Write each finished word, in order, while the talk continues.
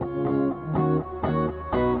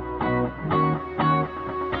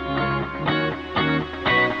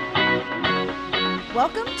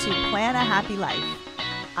Welcome to Plan a Happy Life.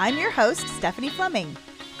 I'm your host, Stephanie Fleming,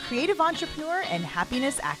 creative entrepreneur and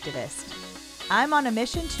happiness activist. I'm on a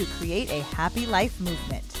mission to create a happy life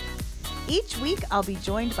movement. Each week, I'll be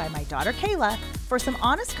joined by my daughter, Kayla, for some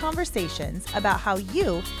honest conversations about how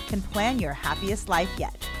you can plan your happiest life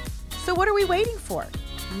yet. So what are we waiting for?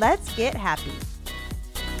 Let's get happy.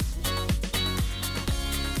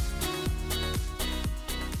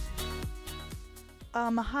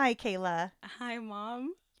 Hi, Kayla. Hi,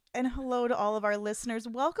 Mom. And hello to all of our listeners.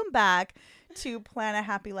 Welcome back to Plan a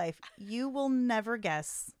Happy Life. You will never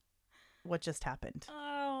guess what just happened.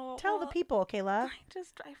 Oh, Tell the people, Kayla.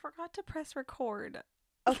 I forgot to press record.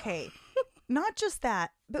 Okay, not just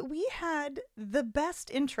that, but we had the best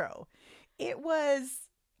intro. It was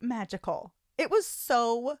magical. It was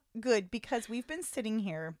so good because we've been sitting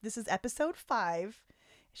here. This is episode 5.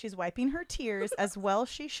 She's wiping her tears as well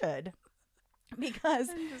she should. Because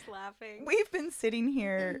I'm just laughing. we've been sitting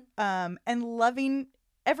here and loving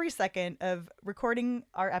every second of recording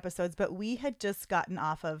our episodes, but we had just gotten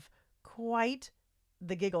off of quite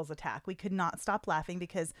the giggles attack. We could not stop laughing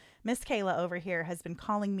because Miss Kayla over here has been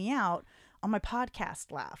calling me out on my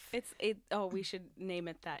podcast laugh. We should name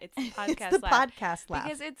it that. It's the podcast It's the laugh. podcast laugh.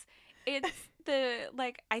 Because it's the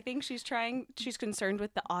I think she's concerned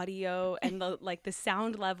with the audio and the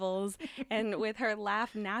sound levels, and with her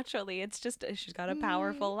laugh naturally it's just she's got a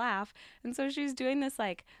powerful laugh, and so she's doing this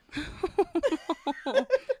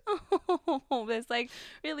this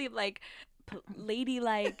really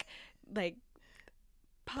ladylike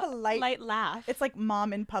polite laugh. It's like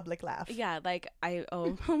mom in public laugh. Yeah,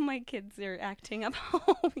 my kids are acting up.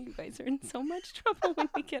 You guys are in so much trouble when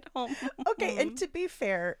we get home. Okay, and to be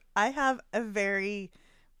fair, I have a very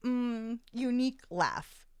unique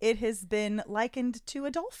laugh. It has been likened to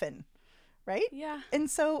a dolphin, right? Yeah. And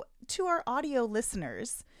so to our audio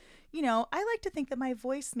listeners, I like to think that my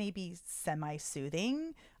voice may be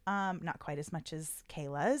semi-soothing, not quite as much as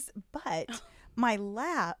Kayla's, but my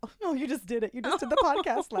laugh, oh, you just did it. You just did the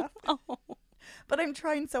podcast laugh. But I'm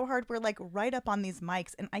trying so hard. We're right up on these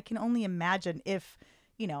mics, and I can only imagine if,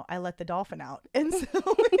 I let the dolphin out. And so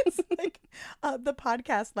it's the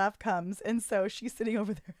podcast laugh comes. And so she's sitting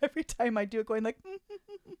over there every time I do it going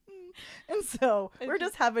and so we're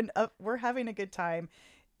just having a good time,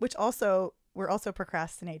 which also, we're also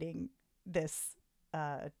procrastinating this,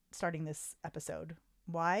 starting this episode.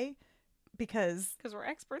 Why? Because we're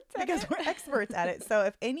experts at it. We're experts at it. So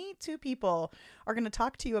if any two people are going to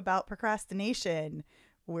talk to you about procrastination,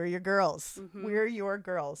 we're your girls. Mm-hmm. We're your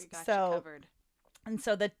girls. We got you covered. And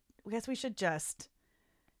so I guess we should just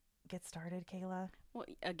get started, Kayla. Well,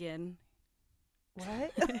 again.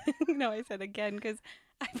 What? No, I said again because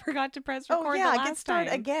I forgot to press record the last get started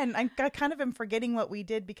time. Again. I kind of am forgetting what we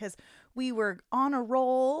did because we were on a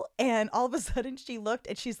roll, and all of a sudden she looked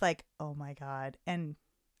and she's like, oh my God. And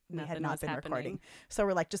we had not been recording. So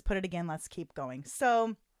we're like, just put it again. Let's keep going.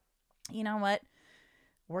 So you know what?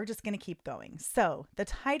 We're just going to keep going. So the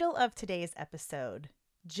title of today's episode,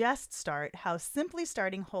 Just Start, How Simply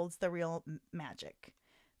Starting Holds the Real Magic.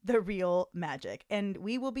 The real magic. And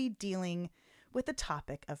we will be dealing with the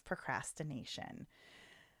topic of procrastination.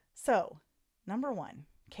 So, number 1,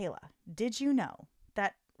 Kayla, did you know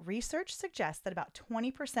that research suggests that about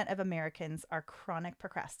 20% of Americans are chronic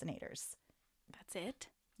procrastinators? That's it?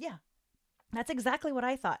 Yeah, that's exactly what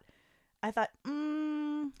I thought. I thought,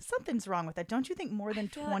 something's wrong with that. Don't you think more than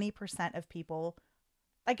 20% of people,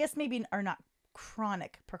 I guess maybe are not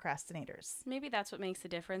chronic procrastinators? Maybe that's what makes the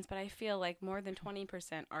difference, but I feel like more than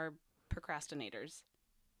 20% are procrastinators.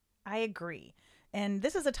 I agree. And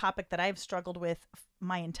this is a topic that I've struggled with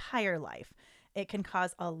my entire life. It can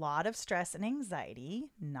cause a lot of stress and anxiety,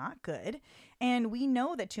 not good. And we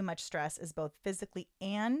know that too much stress is both physically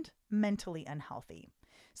and mentally unhealthy.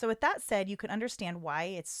 So with that said, you can understand why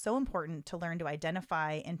it's so important to learn to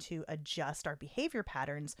identify and to adjust our behavior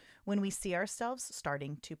patterns when we see ourselves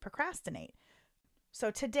starting to procrastinate. So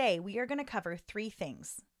today we are going to cover 3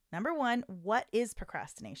 things. Number 1, what is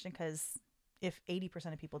procrastination? Because if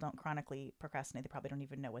 80% of people don't chronically procrastinate, they probably don't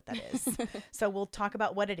even know what that is. So we'll talk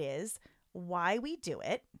about what it is, why we do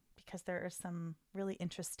it, because there are some really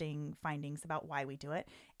interesting findings about why we do it,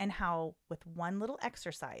 and how with one little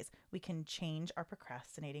exercise, we can change our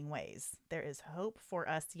procrastinating ways. There is hope for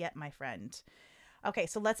us yet, my friend. Okay,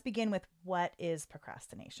 so let's begin with what is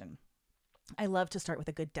procrastination. I love to start with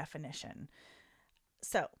a good definition.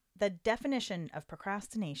 So the definition of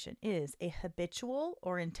procrastination is a habitual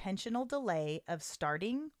or intentional delay of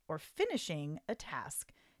starting or finishing a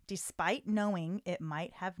task despite knowing it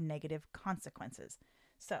might have negative consequences.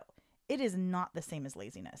 So it is not the same as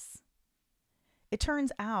laziness. it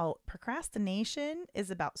turns out procrastination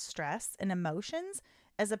is about stress and emotions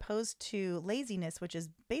as opposed to laziness, which is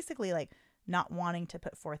basically like not wanting to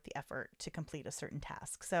put forth the effort to complete a certain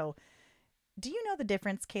task. So, do you know the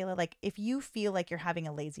difference, Kayla? Like, if you feel like you're having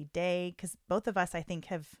a lazy day, because both of us, I think,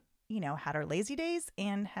 have, had our lazy days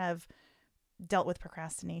and have dealt with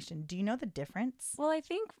procrastination. Do you know the difference? Well, I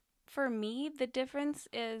think for me, the difference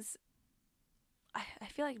is I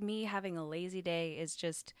feel like me having a lazy day is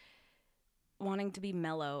just wanting to be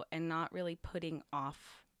mellow and not really putting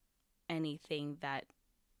off anything that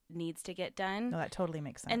needs to get done. No, that totally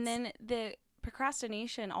makes sense. And then the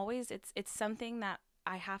procrastination always it's something that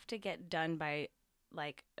I have to get done by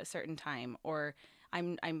like a certain time, or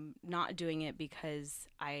I'm not doing it because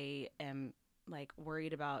I am like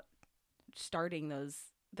worried about starting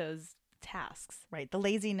those tasks. Right. The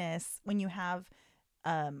laziness, when you have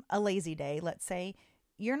a lazy day, let's say,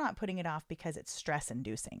 you're not putting it off because it's stress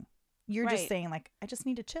inducing. You're just Right. saying like, I just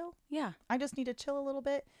need to chill. Yeah. I just need to chill a little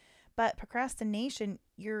bit. But procrastination,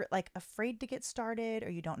 you're like afraid to get started, or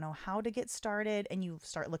you don't know how to get started, and you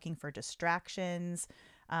start looking for distractions.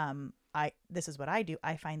 This is what I do.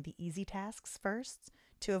 I find the easy tasks first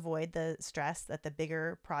to avoid the stress that the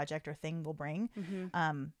bigger project or thing will bring.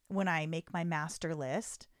 Mm-hmm. When I make my master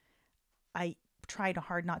list, I try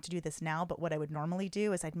hard not to do this now, but what I would normally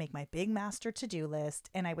do is I'd make my big master to-do list,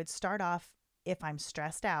 and I would start off, if I'm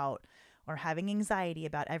stressed out or having anxiety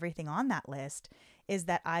about everything on that list, is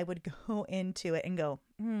that I would go into it and go,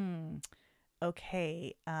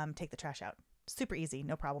 okay, take the trash out. Super easy,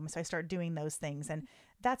 no problem. So I start doing those things, and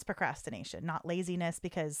that's procrastination, not laziness,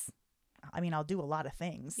 because I'll do a lot of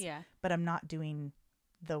things, Yeah. but I'm not doing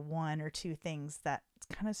the one or two things that's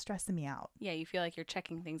kind of stressing me out. Yeah, you feel like you're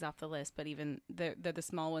checking things off the list, but even they're the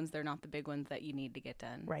small ones, they're not the big ones that you need to get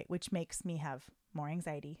done. Right, which makes me have more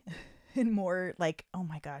anxiety and more like, oh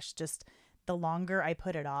my gosh, just the longer I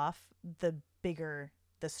put it off, the bigger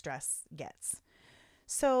the stress gets.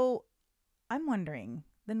 So I'm wondering,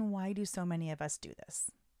 then why do so many of us do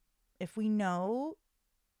this? If we know,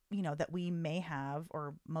 that we may have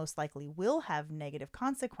or most likely will have negative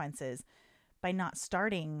consequences by not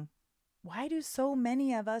starting, why do so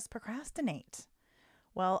many of us procrastinate?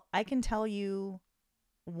 Well, I can tell you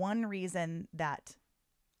one reason that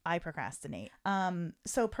I procrastinate.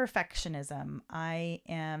 So perfectionism. I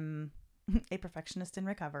am a perfectionist in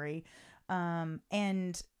recovery.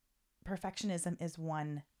 And perfectionism is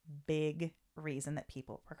one big reason that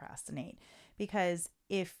people procrastinate. Because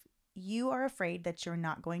if you are afraid that you're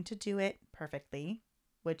not going to do it perfectly,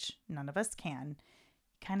 which none of us can,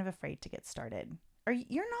 kind of afraid to get started. Or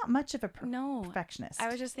you're not much of a No, perfectionist. I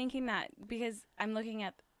was just thinking that because I'm looking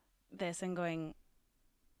at this and going,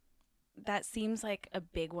 that seems like a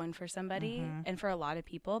big one for somebody and for a lot of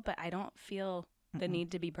people, but I don't feel the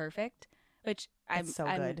need to be perfect, which I'm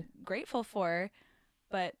good. grateful for,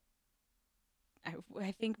 but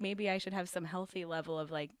I think maybe I should have some healthy level of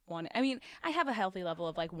like I have a healthy level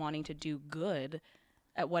of like wanting to do good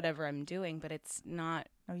at whatever I'm doing, but it's not.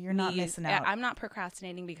 No, you're not missing out. I'm not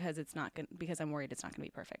procrastinating because because I'm worried it's not going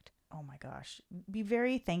to be perfect. Oh my gosh. Be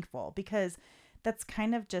very thankful, because that's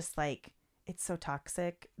kind of just like, it's so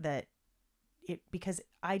toxic that because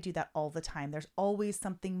I do that all the time. There's always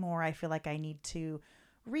something more I feel like I need to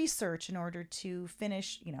research in order to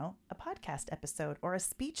finish, a podcast episode or a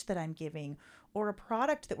speech that I'm giving or a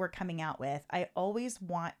product that we're coming out with. I always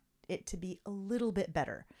want it to be a little bit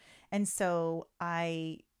better. And so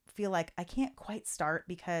I feel like I can't quite start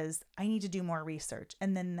because I need to do more research.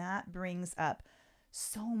 And then that brings up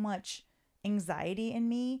so much anxiety in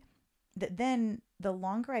me that then the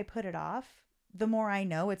longer I put it off, the more I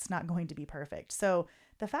know it's not going to be perfect. So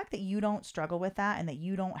the fact that you don't struggle with that and that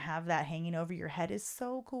you don't have that hanging over your head is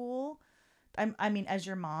so cool. As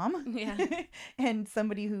your mom Yeah. and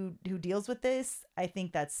somebody who deals with this, I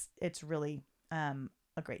think it's really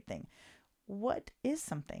a great thing. What is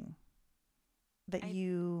something that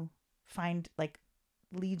you find like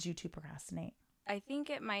leads you to procrastinate? I think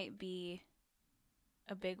it might be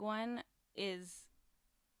a big one is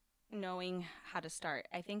knowing how to start.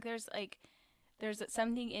 I think there's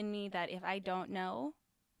something in me that if I don't know,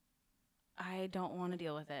 I don't want to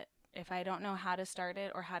deal with it. If I don't know how to start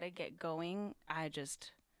it or how to get going, I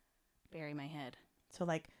just bury my head. So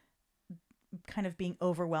like kind of being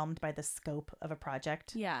overwhelmed by the scope of a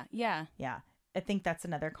project. Yeah. Yeah. I think that's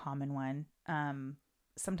another common one.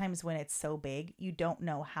 Sometimes when it's so big, you don't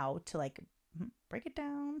know how to like break it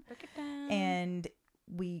down. And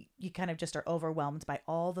you kind of just are overwhelmed by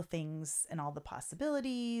all the things and all the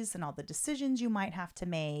possibilities and all the decisions you might have to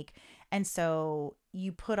make. And so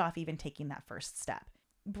you put off even taking that first step.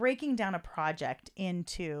 breaking down a project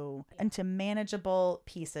into manageable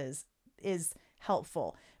pieces is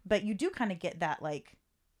helpful, but you do kind of get that like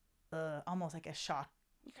almost like a shock.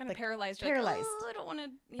 You're kind of like, paralyzed. paralyzed. Like, oh, I don't want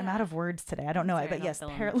to. I'm out of words today. I don't know. Sorry, But don't yes, fill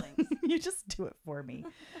in the paralyzed. blanks. You just do it for me.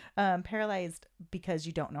 Paralyzed because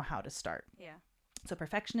you don't know how to start. Yeah. So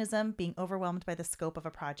perfectionism, being overwhelmed by the scope of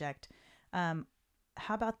a project. How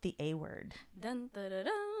about the A word? Dun, da, da,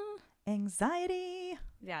 da. Anxiety.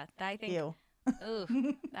 Yeah, I think. Ew.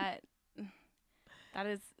 Ooh, that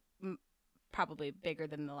is probably bigger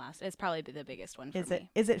than the last. It's probably the biggest one for me.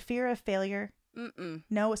 Is it fear of failure? Mm-mm.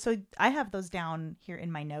 No. So I have those down here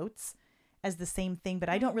in my notes as the same thing, but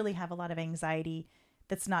I don't really have a lot of anxiety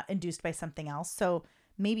that's not induced by something else. So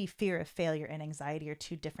maybe fear of failure and anxiety are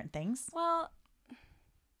two different things. Well,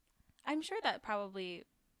 I'm sure that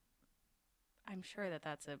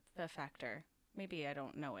that's a factor. Maybe I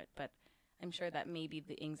don't know it, but I'm sure that maybe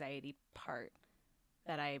the anxiety part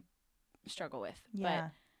that I struggle with. Yeah.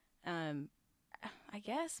 But I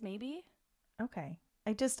guess maybe. Okay.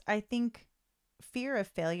 I think fear of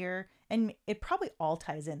failure, and it probably all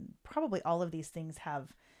ties in. Probably all of these things have,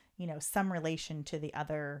 some relation to the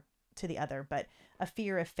other, but a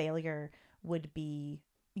fear of failure would be,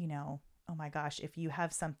 oh my gosh, if you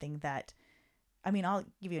have something that, I'll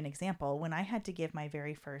give you an example. When I had to give my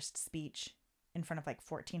very first speech in front of like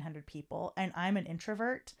 1,400 people, and I'm an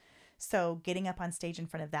introvert, so getting up on stage in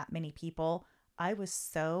front of that many people, I was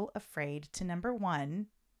so afraid to, number one,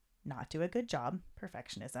 not do a good job,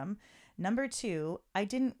 perfectionism. Number two, I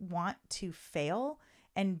didn't want to fail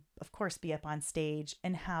and, of course, be up on stage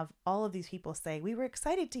and have all of these people say, we were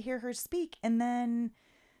excited to hear her speak. And then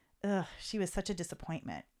she was such a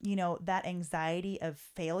disappointment. That anxiety of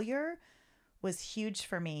failure was huge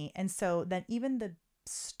for me. And so then even the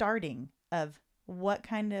starting of what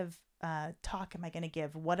kind of talk am I going to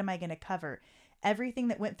give? What am I going to cover? Everything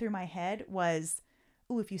that went through my head was,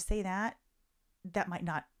 ooh, if you say that might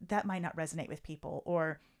not resonate with people,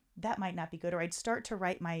 or that might not be good. Or I'd start to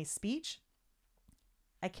write my speech.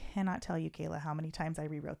 I cannot tell you, Kayla, how many times I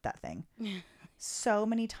rewrote that thing. So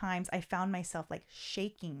many times I found myself like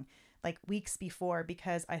shaking like weeks before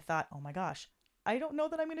because I thought, oh my gosh, I don't know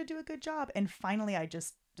that I'm going to do a good job. And finally, I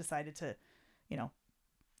just decided to,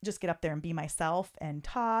 just get up there and be myself and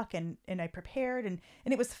talk. And I prepared and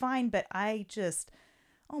it was fine. But I just,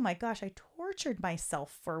 oh my gosh, I tortured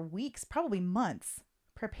myself for weeks, probably months,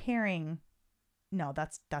 preparing. No,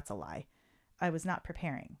 that's a lie. I was not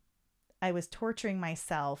preparing. I was torturing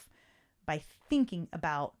myself by thinking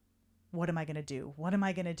about what am I going to do? What am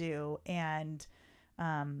I going to do? And,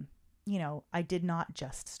 I did not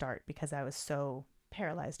just start because I was so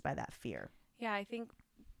paralyzed by that fear. Yeah, I think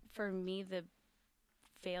for me, the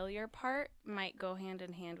failure part might go hand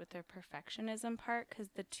in hand with the perfectionism part, because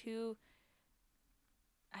the two,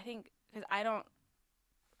 because I don't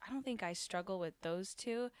think I struggle with those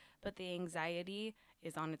two, but the anxiety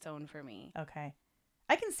is on its own for me. Okay.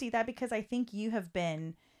 I can see that because I think you have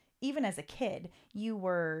been, even as a kid, you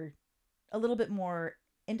were a little bit more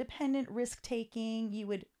independent, risk-taking. You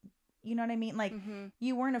would, you know what I mean? Like,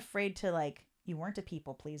 you weren't afraid to, you weren't a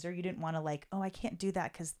people pleaser. You didn't want to, oh, I can't do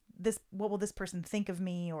that because what will this person think of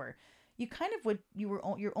me? Or you kind of you were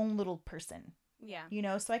your own little person.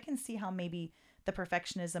 Yeah. So I can see how maybe the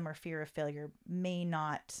perfectionism or fear of failure may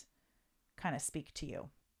not kind of speak to you.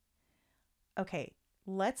 Okay,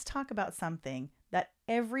 let's talk about something that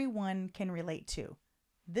everyone can relate to.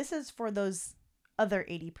 This is for those other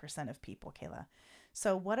 80% of people, Kayla.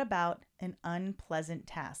 So what about an unpleasant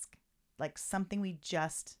task? Like something we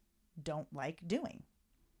just don't like doing.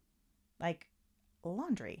 Like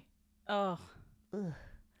laundry. Oh. Ugh.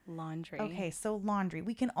 Laundry. Okay, so laundry.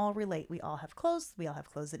 We can all relate. We all have clothes. We all have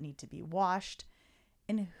clothes that need to be washed.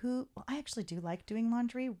 And I actually do like doing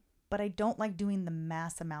laundry, but I don't like doing the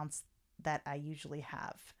mass amounts that I usually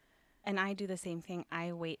have. And I do the same thing.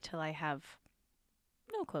 I wait till I have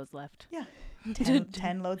no clothes left. Yeah.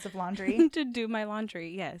 10 loads of laundry. To do my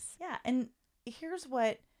laundry, yes. Yeah. And here's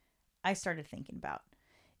what I started thinking about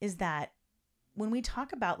is that when we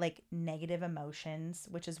talk about negative emotions,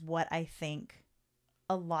 which is what I think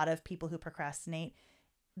a lot of people who procrastinate,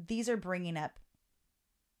 these are bringing up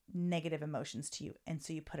negative emotions to you. And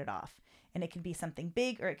so you put it off. And it could be something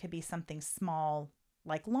big or it could be something small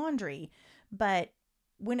like laundry. But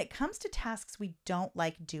when it comes to tasks we don't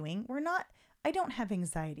like doing, I don't have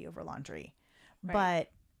anxiety over laundry. Right.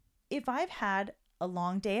 But if I've had a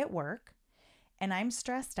long day at work and I'm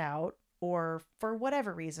stressed out, or for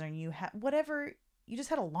whatever reason you just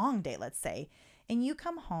had a long day, let's say, and you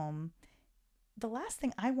come home, the last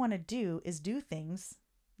thing I want to do is do things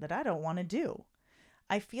that I don't want to do.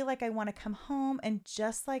 I feel like I want to come home and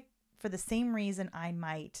just like for the same reason I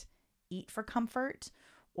might eat for comfort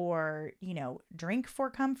or, drink for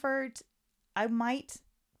comfort, I might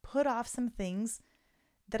put off some things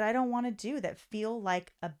that I don't want to do that feel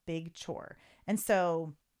like a big chore. And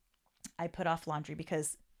so I put off laundry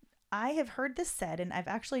because I have heard this said, and I've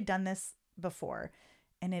actually done this before,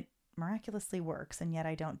 and it miraculously works, and yet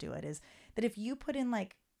I don't do it, is that if you put in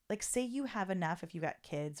like say you have enough, if you got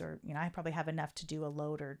kids, or, I probably have enough to do a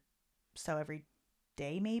load or so every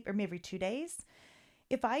day, maybe every 2 days.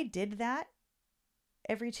 If I did that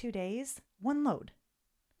every 2 days, one load,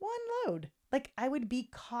 like I would be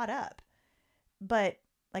caught up. But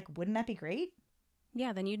like, wouldn't that be great?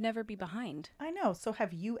 Yeah, then you'd never be behind. I know. So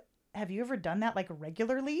have you ever done that like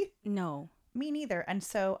regularly? No. Me neither. And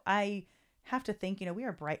so I have to think, we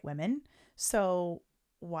are bright women. So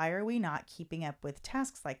why are we not keeping up with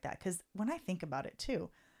tasks like that? Because when I think about it too,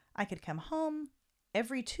 I could come home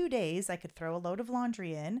every 2 days. I could throw a load of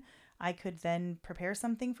laundry in. I could then prepare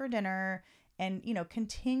something for dinner and,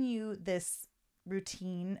 continue this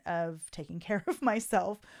routine of taking care of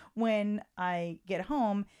myself when I get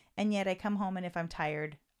home. And yet I come home, and if I'm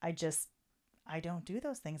tired, I don't do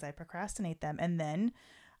those things. I procrastinate them. And then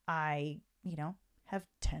I, have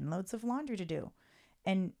 10 loads of laundry to do.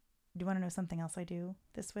 And do you want to know something else I do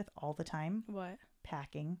this with all the time? What?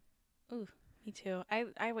 Packing. Ooh, me too.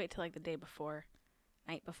 I wait till like the day before,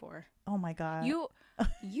 night before. Oh my God.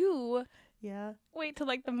 You Yeah. wait till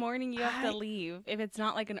like the morning you have to leave if it's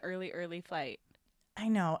not like an early flight. I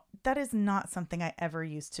know. That is not something I ever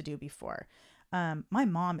used to do before. My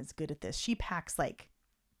mom is good at this. She packs like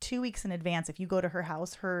 2 weeks in advance. If you go to her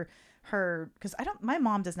house, because my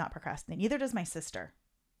mom does not procrastinate. Neither does my sister.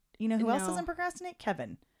 You know who else doesn't procrastinate?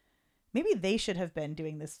 Kevin. Maybe they should have been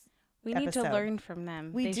doing this. We need to learn from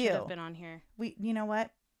them. They should have been on here. You know what?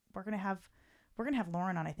 We're gonna have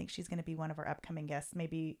Lauren on. I think she's gonna be one of our upcoming guests.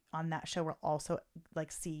 Maybe on that show we'll also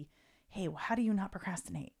like see, hey, how do you not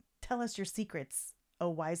procrastinate? Tell us your secrets, oh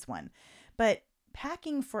wise one. But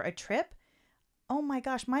packing for a trip, oh my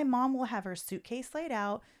gosh, my mom will have her suitcase laid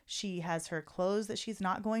out. She has her clothes that she's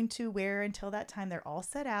not going to wear until that time. They're all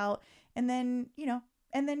set out. And then,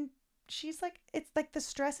 she's like, it's like the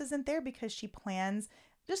stress isn't there because she plans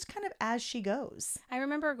just kind of as she goes. I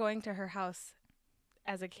remember going to her house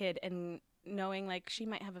as a kid and knowing like she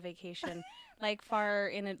might have a vacation like far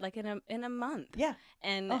in a month. Yeah.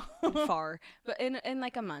 And far, but in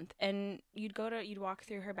like a month. And you'd walk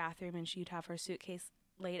through her bathroom and she'd have her suitcase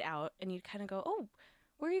laid out, and you'd kind of go, oh,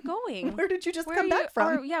 where are you going? Where did you just come back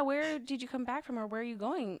from? Or, where did you come back from, or where are you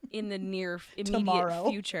going in the near immediate Tomorrow.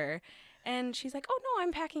 future? And she's like, oh no,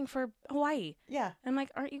 I'm packing for Hawaii. Yeah. And I'm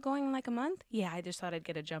like, aren't you going in like a month? Yeah, I just thought I'd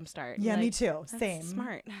get a jump start. Yeah, like, me too. That's Same.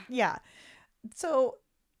 Smart. Yeah. So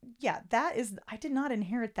yeah, I did not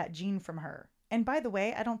inherit that gene from her. And by the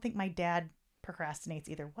way, I don't think my dad procrastinates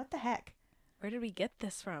either. What the heck? Where did we get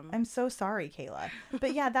this from? I'm so sorry, Kayla.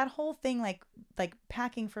 But yeah, that whole thing, like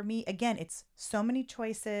packing for me, again, it's so many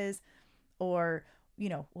choices, or,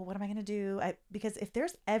 well, what am I going to do? Because if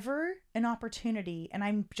there's ever an opportunity, and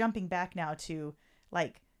I'm jumping back now to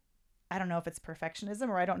like, I don't know if it's perfectionism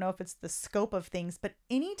or I don't know if it's the scope of things, but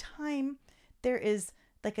anytime there is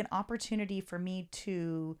like an opportunity for me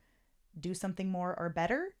to do something more or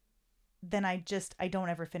better, then I don't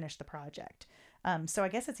ever finish the project. So I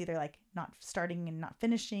guess it's either like not starting and not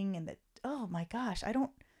finishing, and that, oh my gosh,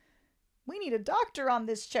 we need a doctor on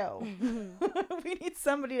this show. We need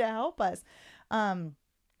somebody to help us. But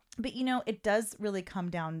it does really come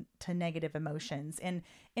down to negative emotions. And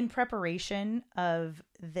in preparation of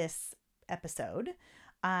this episode,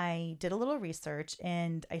 I did a little research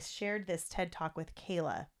and I shared this TED Talk with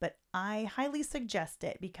Kayla, but I highly suggest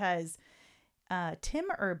it because Tim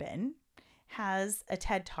Urban has a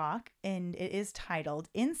TED Talk, and it is titled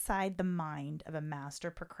Inside the Mind of a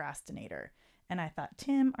Master Procrastinator. And I thought,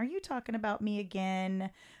 Tim, are you talking about me again?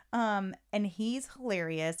 And he's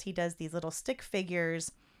hilarious. He does these little stick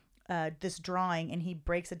figures, this drawing, and he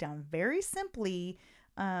breaks it down very simply.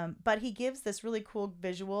 But he gives this really cool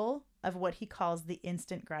visual of what he calls the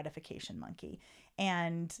instant gratification monkey.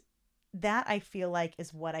 And that, I feel like,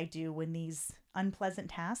 is what I do when these unpleasant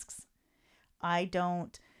tasks, I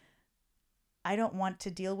don't want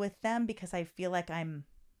to deal with them because I feel like I'm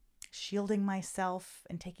shielding myself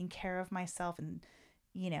and taking care of myself, and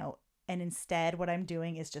and instead what I'm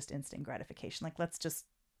doing is just instant gratification. Like, let's just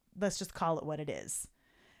call it what it is.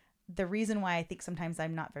 The reason why I think sometimes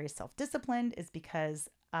I'm not very self-disciplined is because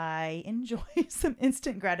I enjoy some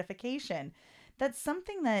instant gratification. That's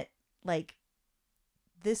something that, like,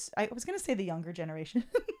 I was going to say the younger generation,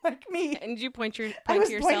 like me. And you point I to was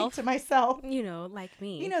yourself? pointing to myself. You know, like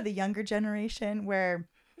me. You know, the younger generation where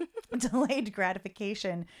delayed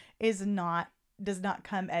gratification does not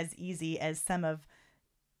come as easy as some of,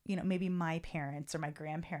 you know, maybe my parents or my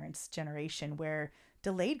grandparents' generation, where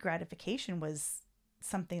delayed gratification was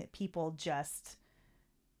something that people just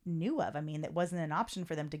knew of. I mean, that wasn't an option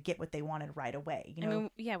for them to get what they wanted right away. You know, I mean,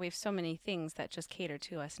 yeah, we have so many things that just cater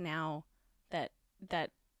to us now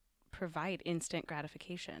that provide instant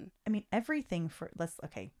gratification. I mean, everything for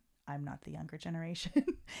okay, I'm not the younger generation,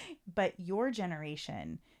 but your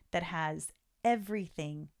generation that has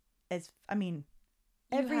everything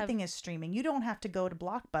everything is streaming. You don't have to go to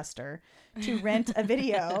Blockbuster to rent a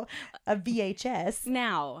video, a VHS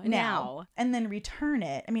now, and then return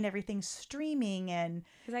it. I mean, everything's streaming, and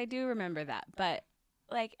because I do remember that, but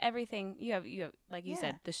like everything you have like you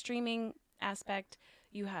said, the streaming aspect.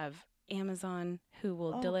 You have Amazon who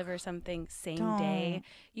will deliver something same day.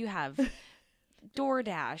 You have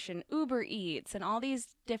DoorDash and Uber Eats and all these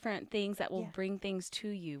different things that will bring things to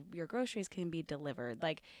you. Your groceries can be delivered.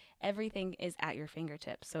 Like everything is at your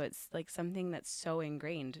fingertips. So it's like something that's so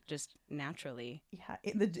ingrained just naturally. Yeah,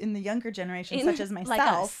 in the younger generation, such as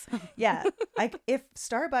myself. Like us. Yeah, like if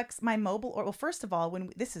Starbucks, my mobile well, first of all,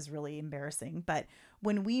 this is really embarrassing, but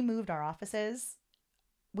when we moved our offices,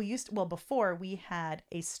 before we had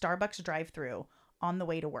a Starbucks drive-through on the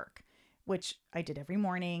way to work, which I did every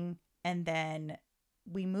morning. And then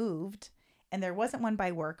we moved and there wasn't one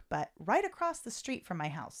by work, but right across the street from my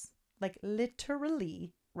house, like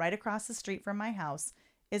literally right across the street from my house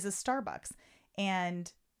is a Starbucks,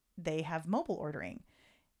 and they have mobile ordering.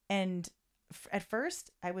 And at first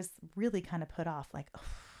I was really kind of put off, like, oh,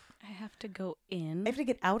 I have to go in. I have to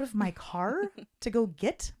get out of my car to go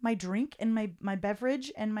get my drink and my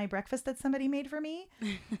beverage and my breakfast that somebody made for me,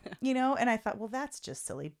 you know? And I thought, well, that's just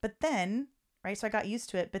silly. But then, right, so I got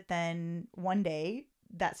used to it. But then one day,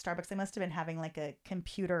 that Starbucks, they must have been having like a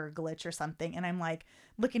computer glitch or something. And I'm like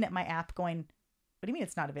looking at my app going, what do you mean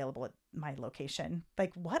it's not available at my location?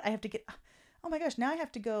 Like, what? I have to get, oh my gosh, now I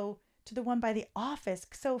have to go to the one by the office.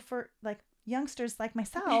 So for like youngsters like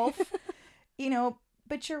myself, you know,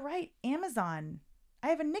 but you're right. Amazon, I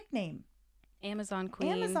have a nickname. Amazon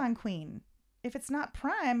Queen. Amazon Queen. If it's not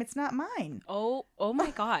Prime, it's not mine. Oh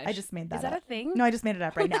my gosh. I just made that up. Is that a thing? No, I just made it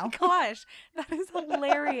up right now. Oh my gosh. That is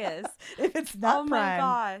hilarious. If it's not Prime, my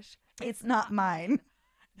gosh. it's not mine.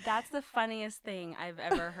 That's the funniest thing I've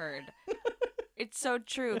ever heard. It's so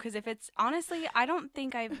true, because if it's, honestly, I don't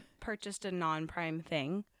think I've purchased a non-Prime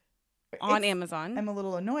thing on Amazon. I'm a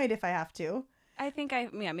little annoyed if I have to. I think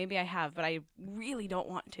maybe I have, but I really don't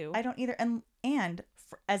want to. I don't either. And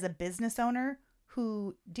as a business owner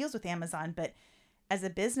who deals with Amazon, but as a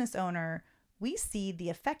business owner, we see the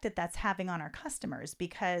effect that that's having on our customers,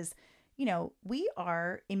 because, you know, we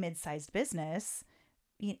are a mid-sized business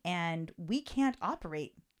and we can't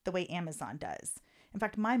operate the way Amazon does. In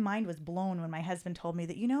fact, my mind was blown when my husband told me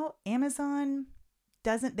that, you know, Amazon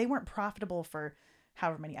they weren't profitable for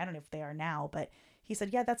however many, I don't know if they are now, but he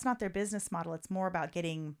said, yeah, that's not their business model. It's more about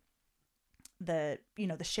getting the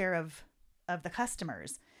share of the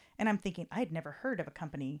customers. And I'm thinking, I'd never heard of a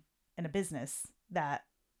company and a business that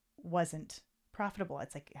wasn't profitable.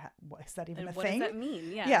 It's like, what, is that even a thing? What does that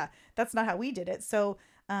mean? Yeah. Yeah, that's not how we did it. So,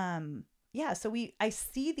 I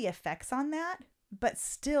see the effects on that, but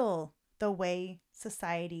still the way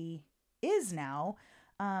society is now,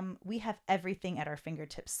 we have everything at our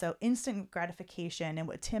fingertips. So instant gratification, and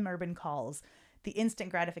what Tim Urban calls the instant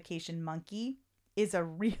gratification monkey, is a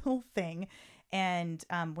real thing. And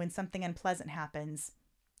when something unpleasant happens,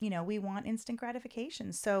 you know, we want instant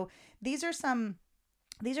gratification. So these are some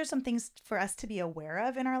things for us to be aware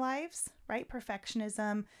of in our lives, right?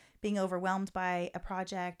 Perfectionism, being overwhelmed by a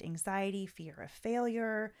project, anxiety, fear of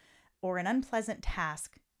failure, or an unpleasant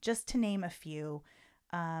task, just to name a few.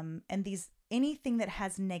 And anything that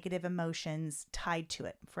has negative emotions tied to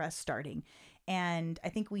it for us starting. And I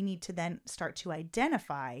think we need to then start to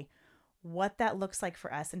identify what that looks like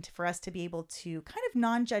for us, and for us to be able to kind of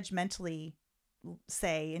non-judgmentally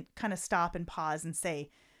say, and kind of stop and pause and say,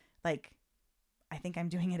 like, I think I'm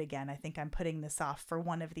doing it again. I think I'm putting this off for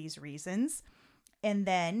one of these reasons. And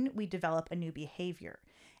then we develop a new behavior.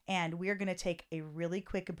 And we're going to take a really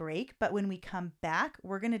quick break. But when we come back,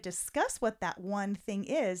 we're going to discuss what that one thing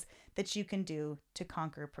is that you can do to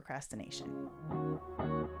conquer procrastination.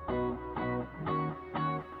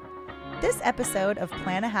 This episode of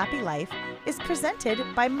Plan a Happy Life is presented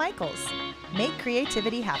by Michaels. Make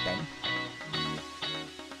creativity happen.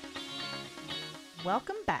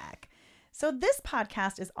 Welcome back. So this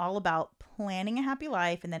podcast is all about planning a happy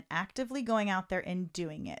life and then actively going out there and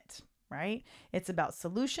doing it, right? It's about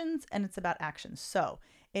solutions and it's about actions. So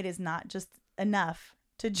it is not just enough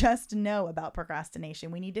to just know about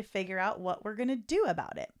procrastination. We need to figure out what we're going to do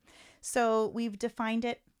about it. So we've defined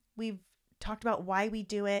it. We've talked about why we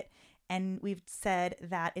do it. And we've said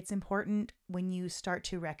that it's important when you start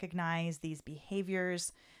to recognize these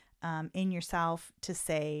behaviors in yourself to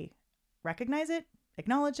say, recognize it,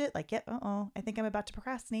 acknowledge it, like, yeah, I think I'm about to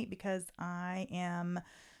procrastinate because I am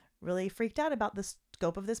really freaked out about the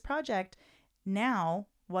scope of this project. Now,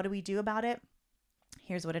 what do we do about it?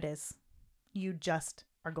 Here's what it is. You just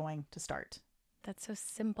are going to start. That's so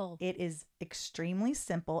simple. It is extremely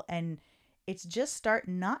simple, and it's just start,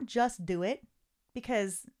 not just do it,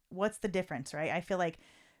 because what's the difference, right? I feel like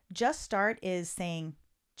just start is saying,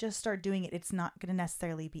 just start doing it. It's not going to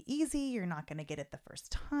necessarily be easy. You're not going to get it the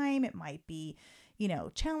first time. It might be,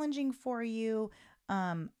 challenging for you.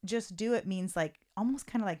 Just do it means like almost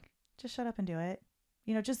kind of like, just shut up and do it.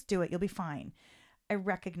 Just do it. You'll be fine. I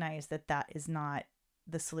recognize that that is not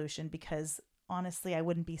the solution, because honestly, I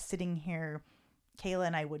wouldn't be sitting here, Kayla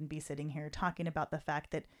and I wouldn't be sitting here talking about the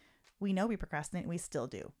fact that we know we procrastinate and we still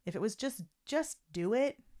do. If it was just do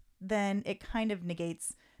it, then it kind of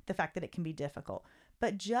negates the fact that it can be difficult.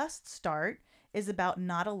 But just start is about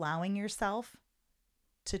not allowing yourself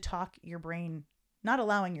to talk your brain, not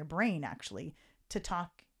allowing your brain actually to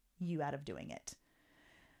talk you out of doing it.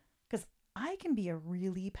 Because I can be a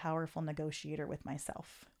really powerful negotiator with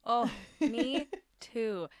myself. Oh, me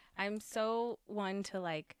too. I'm so one to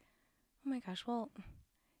like, oh my gosh, well,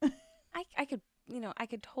 I could, I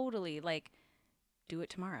could totally like do it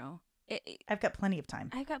tomorrow. I've got plenty of time.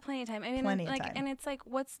 I've got plenty of time. I mean, Plenty of like, time. and it's like,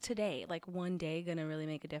 what's today? Like one day gonna really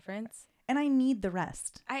make a difference? And I need the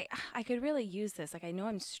rest. I could really use this. Like, I know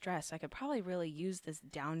I'm stressed. I could probably really use this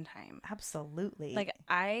downtime. Absolutely. Like,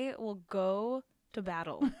 I will go to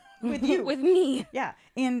battle with you. with me. Yeah.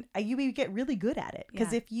 And you get really good at it.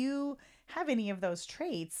 Because Yeah. if you have any of those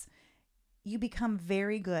traits, you become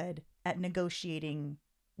very good at negotiating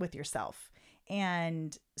with yourself.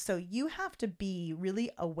 And so you have to be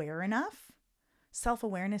really aware enough.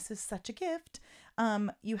 Self-awareness is such a gift.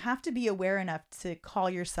 You have to be aware enough to call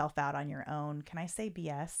yourself out on your own. Can I say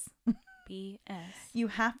BS? BS. You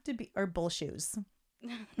have to be, or bullshoes.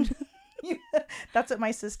 That's what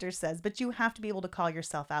my sister says. But you have to be able to call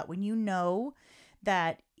yourself out when you know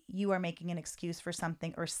that you are making an excuse for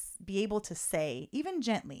something, or be able to say, even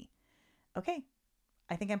gently, okay,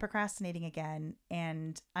 I think I'm procrastinating again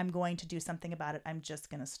and I'm going to do something about it. I'm just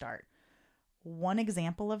going to start. One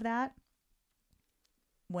example of that,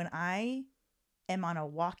 when I am on a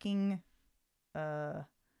walking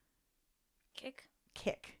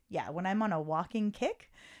kick. Yeah, when I'm on a walking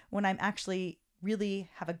kick, when I'm actually really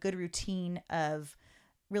have a good routine of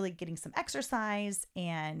really getting some exercise,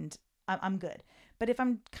 and I'm good. But if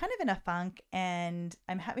I'm kind of in a funk and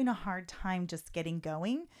I'm having a hard time just getting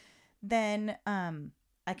going, then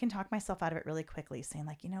I can talk myself out of it really quickly, saying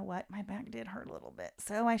like, you know what, my back did hurt a little bit,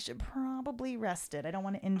 so I should probably rest it. I don't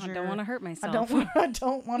want to injure. I don't want to hurt myself. I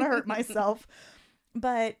don't want to hurt myself.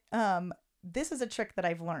 But this is a trick that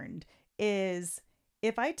I've learned, is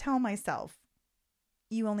if I tell myself,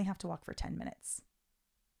 you only have to walk for 10 minutes.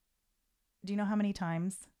 Do you know how many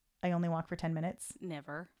times I only walk for 10 minutes?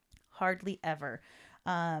 Never. Hardly ever.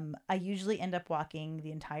 I usually end up walking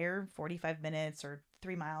the entire 45 minutes or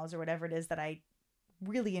 3 miles or whatever it is that I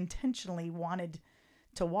really intentionally wanted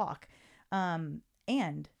to walk.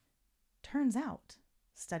 And turns out,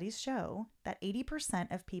 studies show that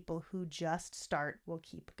 80% of people who just start will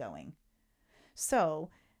keep going. So,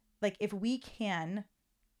 like, if we can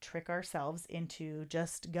trick ourselves into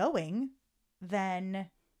just going, then,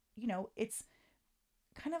 it's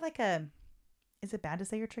kind of like is it bad to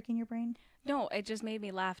say you're tricking your brain? No, it just made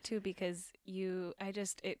me laugh too, because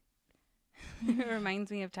it reminds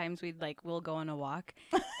me of times we'll go on a walk.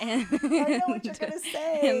 And I know what you're going to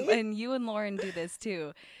say. And you and Lauren do this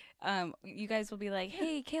too. You guys will be like,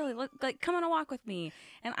 hey, Kaylee, look, come on a walk with me.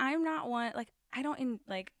 And I'm not one,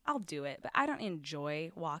 I'll do it, but I don't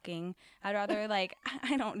enjoy walking. I'd rather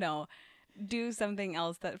I don't know, do something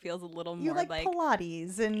else that feels a little more you like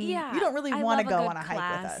Pilates, and yeah, you don't really want to go on a class.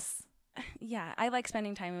 hike with us. Yeah, I like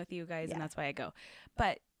spending time with you guys, and that's why I go.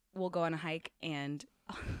 But we'll go on a hike, and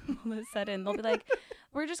all of a sudden they'll be like,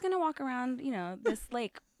 we're just going to walk around, this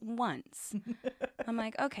lake once. I'm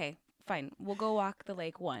like, okay, fine. We'll go walk the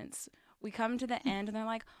lake once. We come to the end, and they're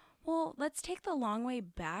like, well, let's take the long way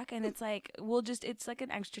back. And it's like, it's like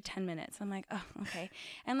an extra 10 minutes. I'm like, oh, okay.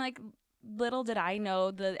 And little did I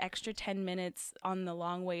know the extra 10 minutes on the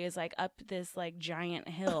long way is like up this like giant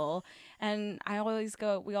hill. And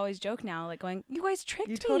we always joke now, like going, you guys tricked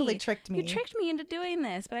me. You totally tricked me. You tricked me into doing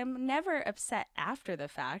this. But I'm never upset after the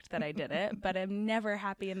fact that I did it. But I'm never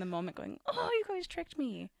happy in the moment going, oh, you guys tricked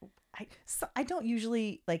me. I don't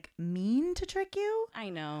usually like mean to trick you. I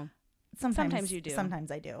know. Sometimes you do.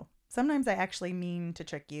 Sometimes I do. Sometimes I actually mean to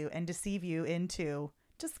trick you and deceive you into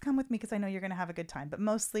just come with me because I know you're going to have a good time. But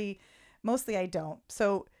mostly I don't.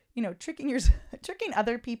 So, tricking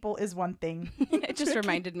other people is one thing. It just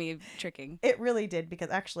reminded me of tricking. It really did,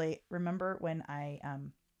 because actually, remember when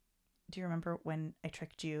do you remember when I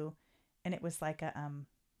tricked you and it was like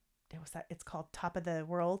it's called Top of the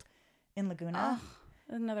World in Laguna.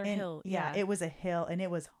 Oh, another hill. Yeah, it was a hill and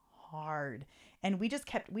it was hard. And we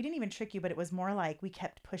didn't even trick you, but it was more like we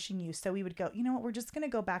kept pushing you. So we would go, you know what, we're just going to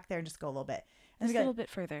go back there and just go a little bit. And just a little bit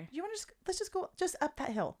further. You want to let's just go just up that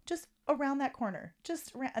hill, just around that corner,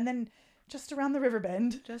 and then just around the river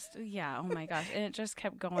bend. Oh my gosh. And it just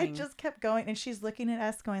kept going. It just kept going. And she's looking at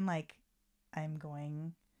us going like, I'm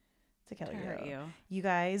going to kill you. You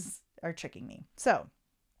guys are tricking me. So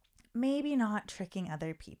maybe not tricking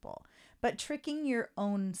other people, but tricking your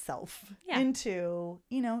own self into,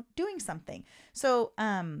 doing something. So,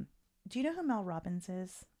 do you know who Mel Robbins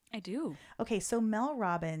is? I do. Okay. So Mel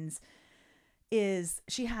Robbins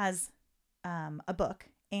she has a book,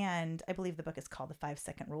 and I believe the book is called The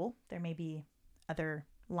 5-Second Rule. There may be other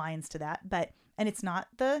lines to that, and it's not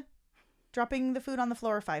the dropping the food on the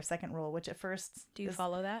floor 5-second rule, which at first. Do you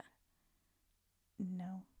follow that?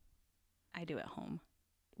 No. I do at home.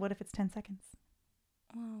 What if it's 10 seconds?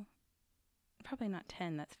 Well, probably not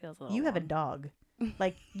 10. That feels a little You have a dog.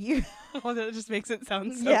 Like you. Well, that just makes it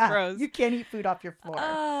sound so gross. You can't eat food off your floor.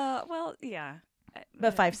 Well, yeah.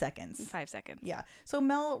 But 5 seconds. 5 seconds. Yeah. So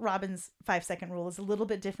Mel Robbins' 5-second rule is a little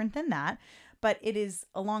bit different than that, but it is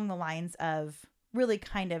along the lines of really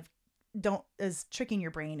kind of is tricking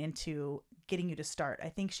your brain into getting you to start. I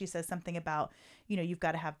think she says something about, you've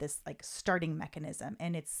got to have this like starting mechanism,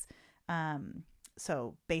 and it's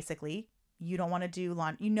so basically you don't want to do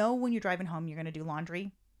laundry. When you're driving home, you're going to do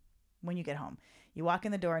laundry when you get home. You walk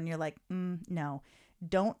in the door and you're like, no.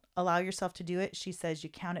 Don't allow yourself to do it. She says you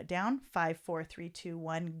count it down. 5, 4, 3, 2,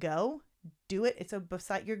 1, go. Do it. It's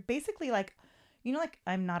you're basically like, like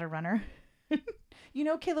I'm not a runner.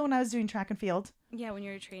 Kayla, when I was doing track and field. Yeah, when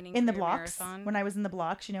you're training in for the blocks. marathon. When I was in the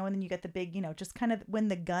blocks, and then you get the big, just kind of when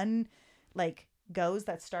the gun like goes,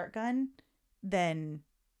 that start gun, then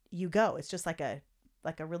you go. It's just like a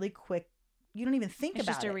really quick. You don't even think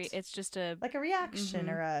about it. It's just a like a reaction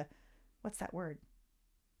or a what's that word?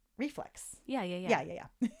 Reflex. Yeah.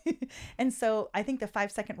 And so I think the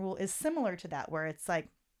 5-second rule is similar to that, where it's like,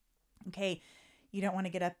 okay, you don't want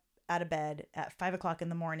to get up out of bed at 5 o'clock in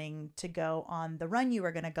the morning to go on the run you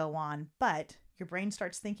were going to go on, but your brain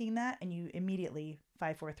starts thinking that, and you immediately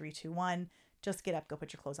 5, 4, 3, 2, 1, just get up, go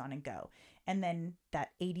put your clothes on and go. And then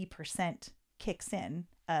that 80% kicks in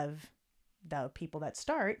of the people that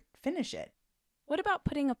finish it. What about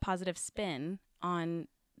putting a positive spin on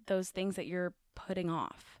those things that you're putting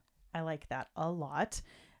off? I like that a lot.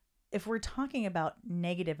 If we're talking about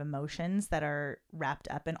negative emotions that are wrapped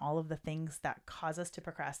up in all of the things that cause us to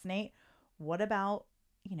procrastinate, what about,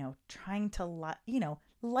 trying to,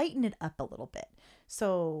 lighten it up a little bit?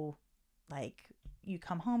 So like you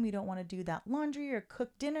come home, you don't want to do that laundry or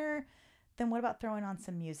cook dinner. Then what about throwing on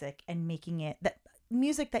some music and making it that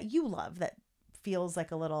music that you love that feels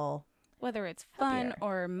like a little, whether it's fun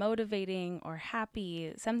or motivating or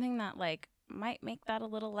happy, something that like might make that a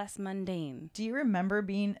little less mundane. Do you remember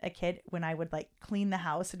being a kid when I would like clean the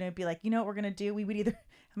house and it would be like, what we're going to do? We would either,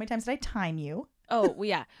 how many times did I time you? Oh,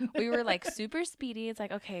 yeah. We were like super speedy. It's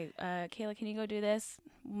like, okay, Kayla, can you go do this?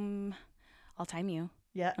 I'll time you.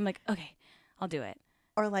 Yeah. I'm like, okay, I'll do it.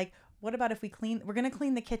 Or like, what about if we're going to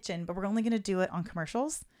clean the kitchen, but we're only going to do it on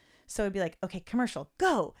commercials? So it'd be like, okay, commercial,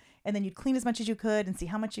 go. And then you'd clean as much as you could and see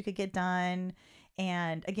how much you could get done.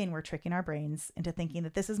 And again, we're tricking our brains into thinking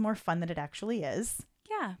that this is more fun than it actually is.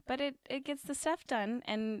 Yeah, but it gets the stuff done,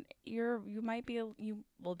 and you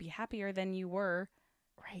will be happier than you were.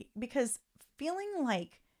 Right. Because feeling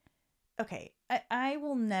like, okay, I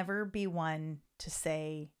will never be one to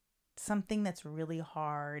say something that's really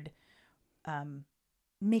hard,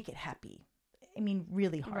 make it happy. I mean,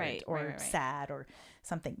 really hard or sad or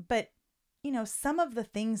something. But, some of the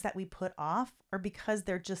things that we put off are because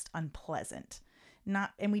they're just unpleasant.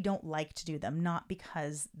 And we don't like to do them, not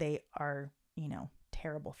because they are,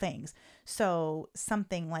 terrible things. So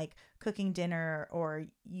something like cooking dinner, or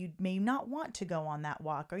you may not want to go on that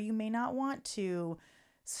walk, or you may not want to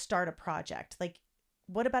start a project. Like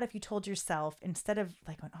what about if you told yourself, instead of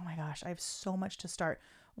like, oh my gosh, I have so much to start.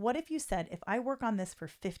 What if you said, if I work on this for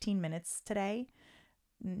 15 minutes today,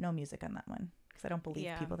 no music on that one, because I don't believe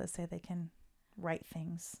people that say they can write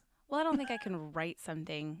things. Well, I don't think I can write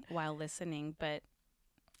something while listening, but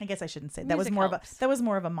I guess I shouldn't say that was more helps. that was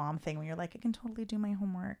more of a mom thing when you're like, I can totally do my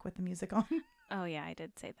homework with the music on. Oh yeah, I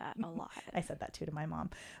did say that a lot. I said that too to my mom.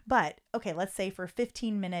 But okay, let's say for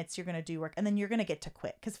 15 minutes you're going to do work, and then you're going to get to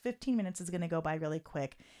quit, because 15 minutes is going to go by really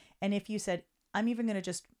quick. And if you said, I'm even going to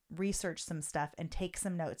just research some stuff and take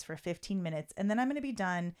some notes for 15 minutes, and then I'm going to be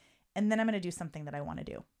done, and then I'm going to do something that I want to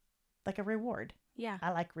do, like a reward. Yeah.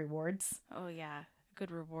 I like rewards. Oh yeah,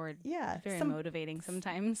 good reward. Yeah. Very motivating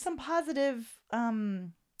sometimes. Some positive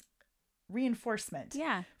reinforcement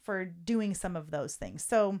for doing some of those things.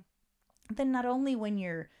 So then not only when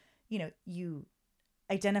you're, you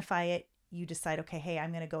identify it, you decide, okay, hey,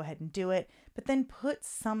 I'm going to go ahead and do it, but then put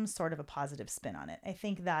some sort of a positive spin on it. I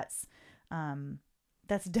think that's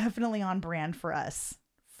definitely on brand for us,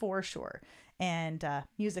 for sure. And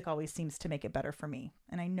music always seems to make it better for me.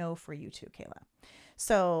 And I know for you too, Kayla.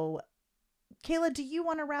 So Kayla, do you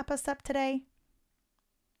want to wrap us up today?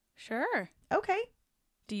 Sure. Okay.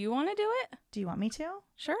 Do you want to do it? Do you want me to?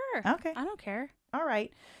 Sure. Okay. I don't care. All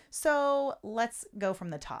right. So let's go from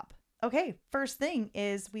the top. Okay. First thing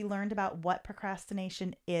is we learned about what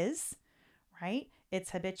procrastination is, right?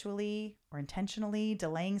 It's habitually or intentionally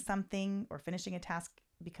delaying something or finishing a task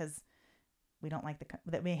because we don't like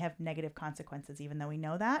that may have negative consequences, even though we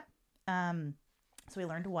know that. So we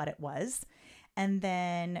learned what it was. And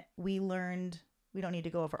then we learned, we don't need to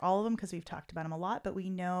go over all of them because we've talked about them a lot, but we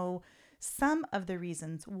know some of the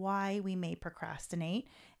reasons why we may procrastinate,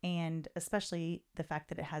 and especially the fact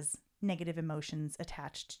that it has negative emotions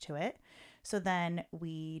attached to it. So then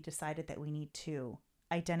we decided that we need to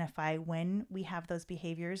identify when we have those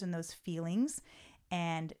behaviors and those feelings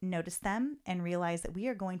and notice them and realize that we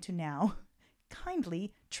are going to now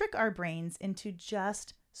kindly trick our brains into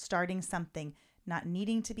just starting something, not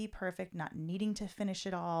needing to be perfect, not needing to finish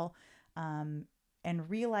it all, and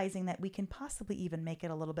realizing that we can possibly even make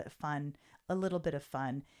it a little bit of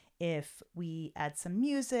fun if we add some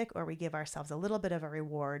music or we give ourselves a little bit of a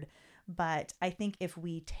reward. But I think if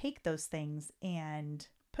we take those things and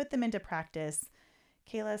put them into practice,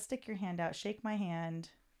 Kayla, stick your hand out, shake my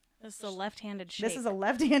hand. This is a left-handed shake. This is a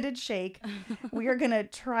left-handed shake. We are going to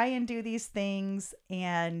try and do these things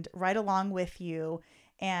and ride along with you.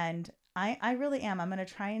 And I really am. I'm going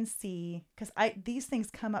to try and see, because these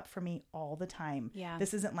things come up for me all the time. Yeah.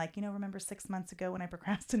 This isn't like, remember 6 months ago when I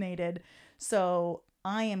procrastinated. So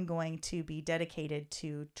I am going to be dedicated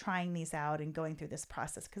to trying these out and going through this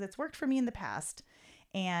process because it's worked for me in the past.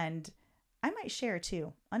 And I might share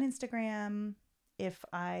too on Instagram if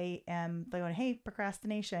I am going, hey,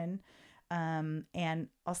 procrastination, and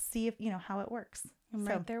I'll see if, how it works. I'm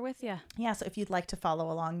right there with you. Yeah. So if you'd like to follow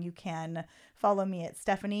along, you can follow me at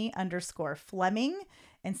Stephanie_Fleming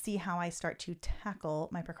and see how I start to tackle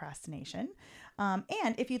my procrastination.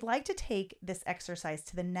 And if you'd like to take this exercise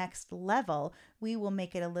to the next level, we will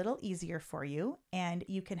make it a little easier for you. And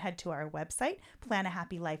you can head to our website,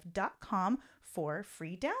 planahappylife.com, for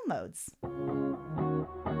free downloads.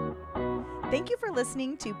 Thank you for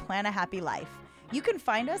listening to Plan a Happy Life. You can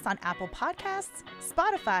find us on Apple Podcasts,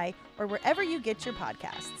 Spotify, or wherever you get your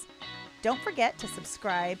podcasts. Don't forget to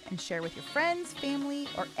subscribe and share with your friends, family,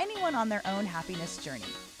 or anyone on their own happiness journey.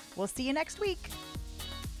 We'll see you next week.